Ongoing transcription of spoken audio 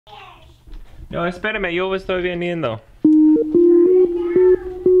No, espérame, yo estoy viniendo.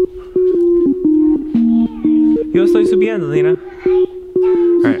 Yo estoy subiendo, Lena.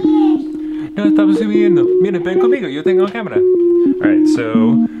 Alright. No, estamos subiendo. Mira, ven conmigo, yo tengo cámara. Alright,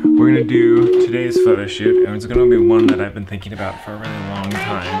 so we're gonna do today's photo shoot, and it's gonna be one that I've been thinking about for a really long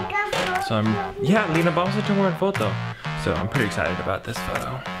time. So yeah, Lena, vamos a tomar una foto. So I'm pretty excited about this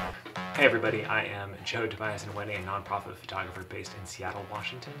photo. Hey everybody, I am Joe Tobias and Wendy, a nonprofit photographer based in Seattle,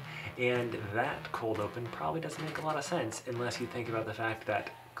 Washington. And that cold open probably doesn't make a lot of sense unless you think about the fact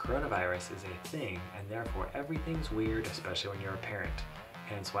that coronavirus is a thing, and therefore everything's weird, especially when you're a parent.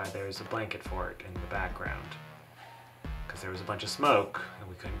 Hence why there's a blanket for it in the background. Because there was a bunch of smoke and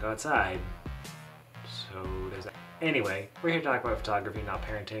we couldn't go outside. So there's that. Anyway, we're here to talk about photography, not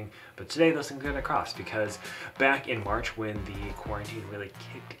parenting, but today those things are gonna cross because back in March when the quarantine really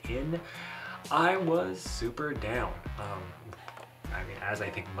kicked in, I was super down. I mean, as I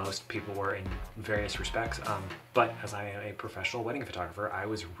think most people were in various respects, but as I am a professional wedding photographer, I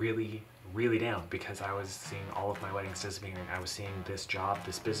was really down because I was seeing all of my weddings disappearing. I was seeing this job,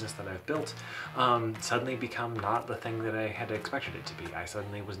 this business that I've built, suddenly become not the thing that I had expected it to be. I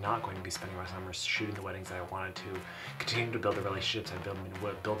suddenly was not going to be spending my summers shooting the weddings that I wanted to, continue to build the relationships I've been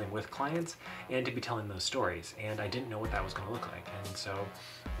building with clients, and to be telling those stories. And I didn't know what that was going to look like. And so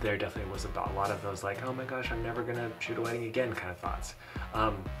there definitely was a lot of those like, oh my gosh, I'm never gonna shoot a wedding again kind of thoughts.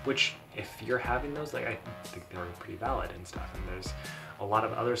 Which, if you're having those, like, I think they're pretty valid and stuff. And there's a lot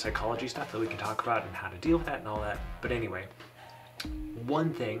of other psychology stuff that we can talk about and how to deal with that and all that. But anyway,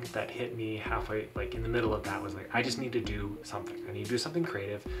 one thing that hit me halfway, like in the middle of that, was like, I just need to do something. I need to do something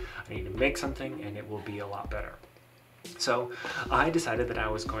creative. I need to make something and it will be a lot better. So I decided that I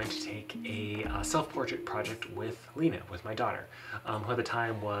was going to take a self-portrait project with Lena, with my daughter, who at the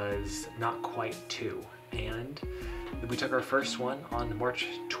time was not quite 2. And we took our first one on March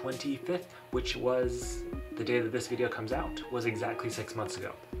 25th, which was the day that this video comes out, was exactly 6 months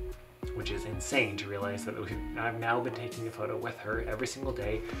ago, which is insane to realize that I've now been taking a photo with her every single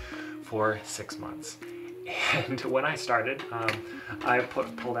day for 6 months. And when I started, I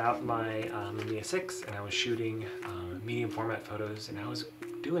pulled out my Lumia 6 and I was shooting medium format photos, and I was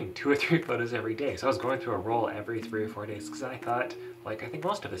doing 2 or 3 photos every day. So I was going through a roll every 3 or 4 days because I thought, like I think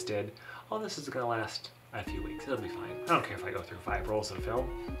most of us did, oh, this is gonna last a few weeks, it'll be fine. I don't care if I go through 5 rolls of film.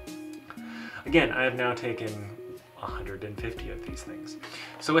 Again, I have now taken 150 of these things.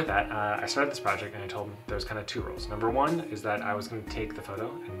 So with that, I started this project and I told them there's kind of 2 rules. Number 1 is that I was going to take the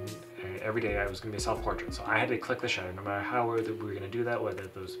photo, and every day I was going to be a self-portrait. So I had to click the shutter, no matter how we were going to do that, whether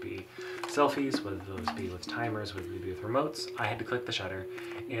those be selfies, whether those be with timers, whether they be with remotes, I had to click the shutter.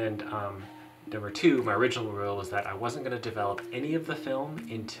 And number 2, my original rule was that I wasn't going to develop any of the film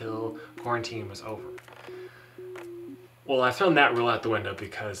until quarantine was over. Well, I've thrown that rule out the window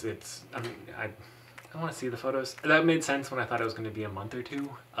because it's, I mean, I want to see the photos. That made sense when I thought it was going to be a month or 2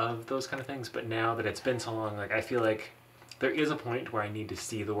 of those kind of things, but now that it's been so long, like, I feel like there is a point where I need to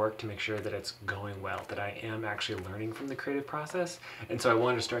see the work to make sure that it's going well, that I am actually learning from the creative process. And so I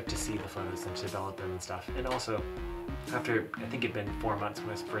wanted to start to see the photos and to develop them and stuff. And also, after, I think it'd been 4 months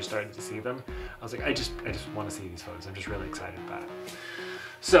when I first started to see them, I was like, I just want to see these photos. I'm just really excited about it.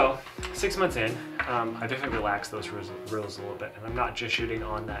 So, 6 months in, I definitely relaxed those rules a little bit, and I'm not just shooting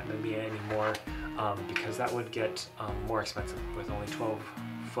on that Lumia anymore, because that would get more expensive with only 12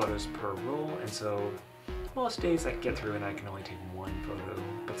 photos per roll, and so most days I can get through and I can only take 1 photo,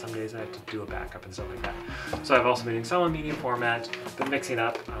 but some days I have to do a backup and stuff like that. So I've also been doing some on medium format, been mixing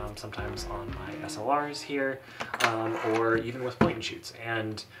up sometimes on my SLRs here, or even with point and shoots,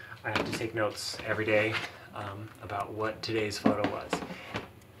 and I have to take notes every day about what today's photo was.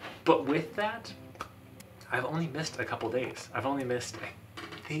 But with that, I've only missed a couple days. I've only missed, I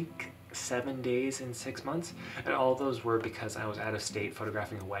think, 7 days in 6 months, and all those were because I was out of state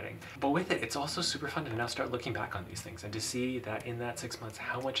photographing a wedding. But with it, it's also super fun to now start looking back on these things and to see that in that 6 months,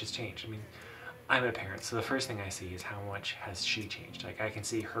 how much has changed. I mean, I'm a parent, so the first thing I see is how much has she changed. Like, I can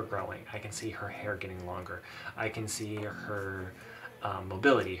see her growing, I can see her hair getting longer, I can see her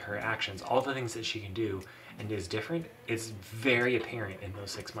mobility, her actions, all the things that she can do and is different. It's very apparent in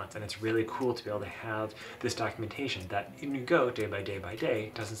those 6 months, and it's really cool to be able to have this documentation that when you go day by day by day,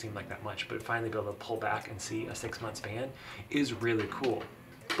 it doesn't seem like that much, but finally be able to pull back and see a 6 month span is really cool.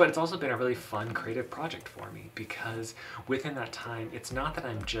 But it's also been a really fun creative project for me because within that time, it's not that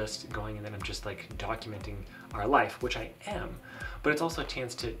I'm just going and then I'm just like documenting our life, which I am, but it's also a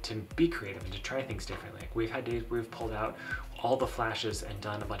chance to be creative and to try things differently. Like, we've had days where we've pulled out all the flashes and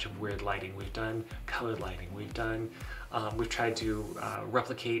done a bunch of weird lighting. We've done colored lighting. We've tried to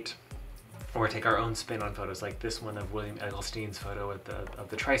replicate or take our own spin on photos, like this one of William Egglestein's photo of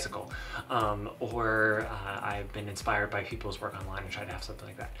the tricycle. I've been inspired by people's work online and try to have something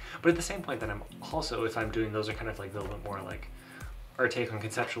like that. But at the same point, then I'm also, if I'm doing, those are kind of like a little bit more like our take on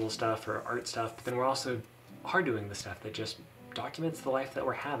conceptual stuff or art stuff, but then we're also doing the stuff that just documents the life that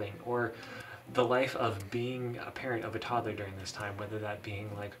we're having, or the life of being a parent of a toddler during this time, whether that being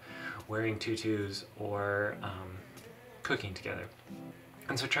like wearing tutus or cooking together.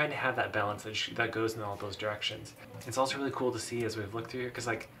 And so trying to have that balance that goes in all those directions. It's also really cool to see as we've looked through here, because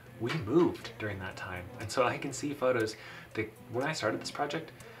like we moved during that time. And so I can see photos that when I started this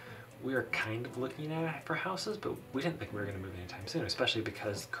project, we were kind of looking at it for houses, but we didn't think we were going to move anytime soon, especially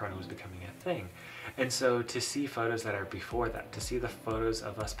because Corona was becoming a thing. And so to see photos that are before that, to see the photos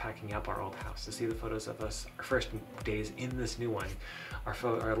of us packing up our old house, to see the photos of us, our first days in this new one,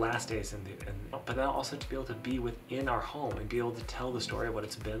 our last days but then also to be able to be within our home and be able to tell the story of what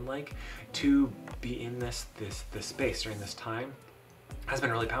it's been like to be in this space during this time has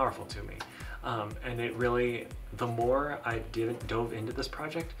been really powerful to me. And it really, the more I dove into this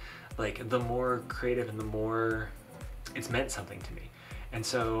project, like the more creative and the more it's meant something to me. And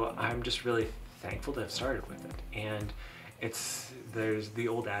so I'm just really thankful to have started with it. And there's the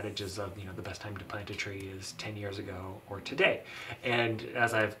old adages of, you know, the best time to plant a tree is 10 years ago or today. And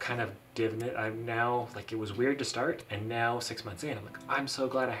as I've kind of divin it, I'm now, like, it was weird to start, and now 6 months in, I'm like, I'm so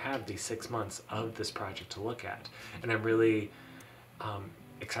glad I have these 6 months of this project to look at. And I'm really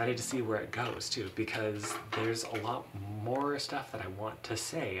excited to see where it goes too, because there's a lot more stuff that I want to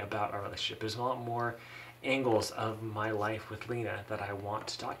say about our relationship. There's a lot more angles of my life with Lena that I want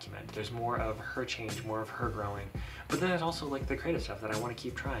to document. There's more of her change, more of her growing, but then there's also like the creative stuff that I want to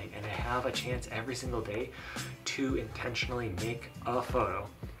keep trying, and I have a chance every single day to intentionally make a photo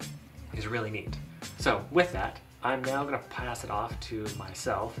is really neat. So with that, I'm now going to pass it off to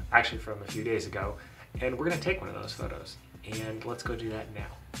myself, actually from a few days ago, and we're going to take one of those photos. And let's go do that now.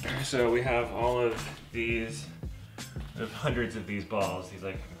 So we have all of these, hundreds of these balls, these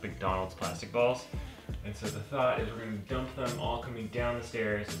like McDonald's plastic balls. And so the thought is we're going to dump them all coming down the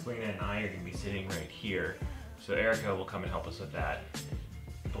stairs, as Lena and I are going to be sitting right here. So Erica will come and help us with that.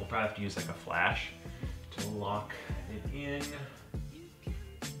 We'll probably have to use like a flash to lock it in.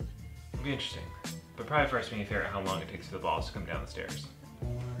 It'll be interesting. But probably first we need to figure out how long it takes for the balls to come down the stairs. 4,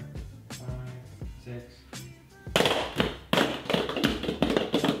 5, 6.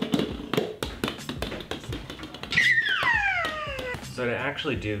 So to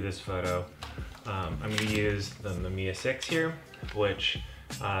actually do this photo, I'm going to use the Mamiya 6 here, which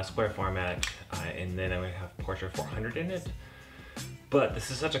square format, and then I'm going to have Portrait 400 in it. But this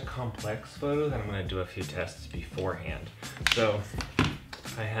is such a complex photo that I'm going to do a few tests beforehand. So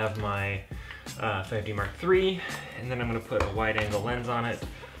I have my 5D Mark III, and then I'm going to put a wide angle lens on it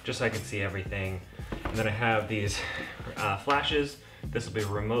just so I can see everything. And then I have these flashes. This will be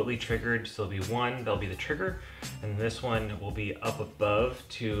remotely triggered, so there'll be one, that'll be the trigger, and this one will be up above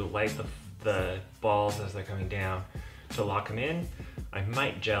to light the balls as they're coming down to lock them in. I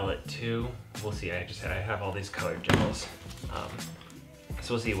might gel it too. We'll see. I have all these colored gels,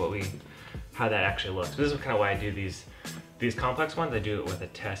 so we'll see how that actually looks. This is kind of why I do these complex ones. I do it with a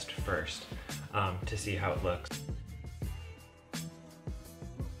test first to see how it looks.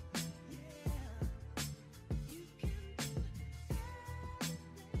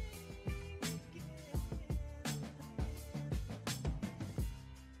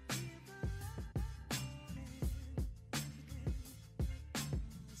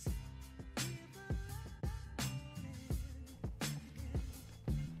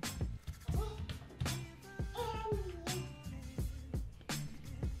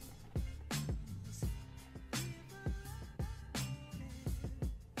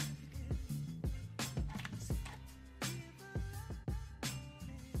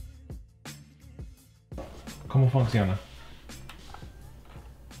 ¿Cómo funciona?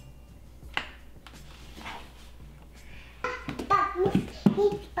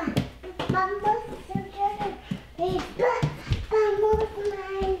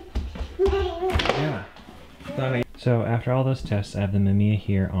 Yeah. So after all those tests, I have the Mamiya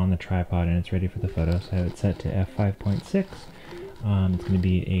here on the tripod and it's ready for the photo. So I have it set to f5.6. It's going to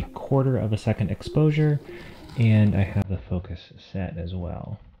be a 1/4 of a second exposure, and I have the focus set as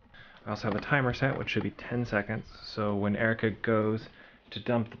well. I also have a timer set, which should be 10 seconds. So when Erica goes to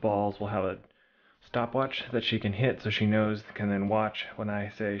dump the balls, we'll have a stopwatch that she can hit so she can then watch when I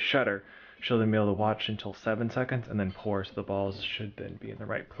say shutter. She'll then be able to watch until 7 seconds and then pour, so the balls should then be in the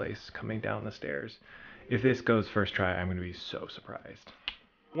right place coming down the stairs. If this goes first try, I'm going to be so surprised.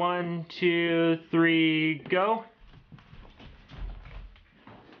 1, 2, 3, go!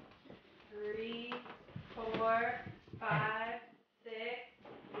 3,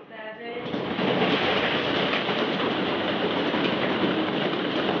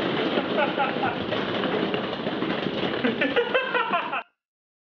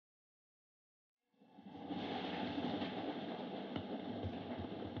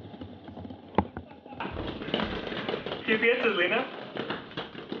 ¿Qué piensas, Lena?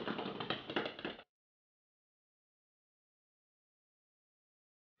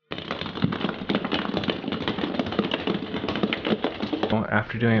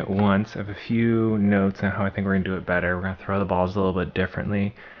 After doing it once, I have a few notes on how I think we're going to do it better. We're going to throw the balls a little bit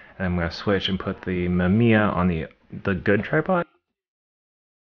differently, and I'm going to switch and put the Mamiya on the good tripod.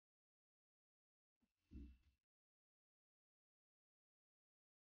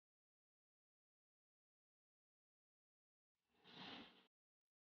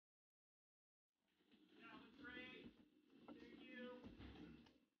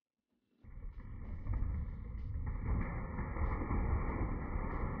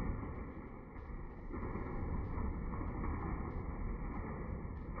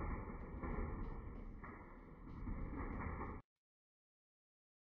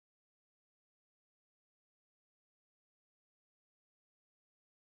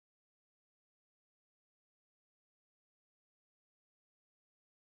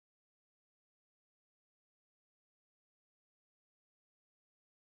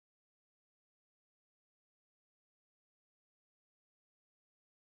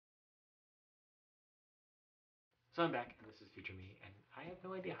 So I'm back, and this is future me, and I have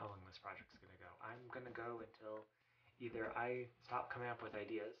no idea how long this project's going to go. I'm going to go until either I stop coming up with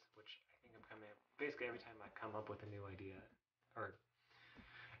ideas, which I think I'm coming up basically every time I come up with a new idea, or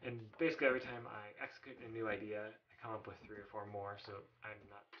and basically every time I execute a new idea, I come up with 3 or 4 more. So I'm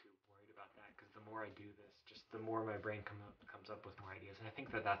not too worried about that because the more I do this, just the more my brain comes up with more ideas, and I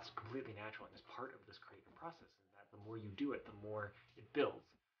think that that's completely natural and is part of this creative process. Is that the more you do it, the more it builds.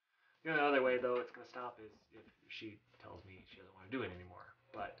 The only other way, though, it's going to stop is if she tells me she doesn't want to do it anymore.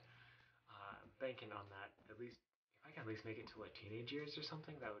 But banking on that, at least if I can at least make it to like teenage years or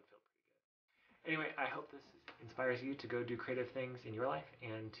something, that would feel pretty good. Anyway, I hope this inspires you to go do creative things in your life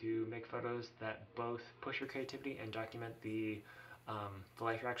and to make photos that both push your creativity and document the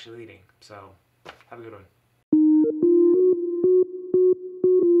life you're actually leading. So, have a good one.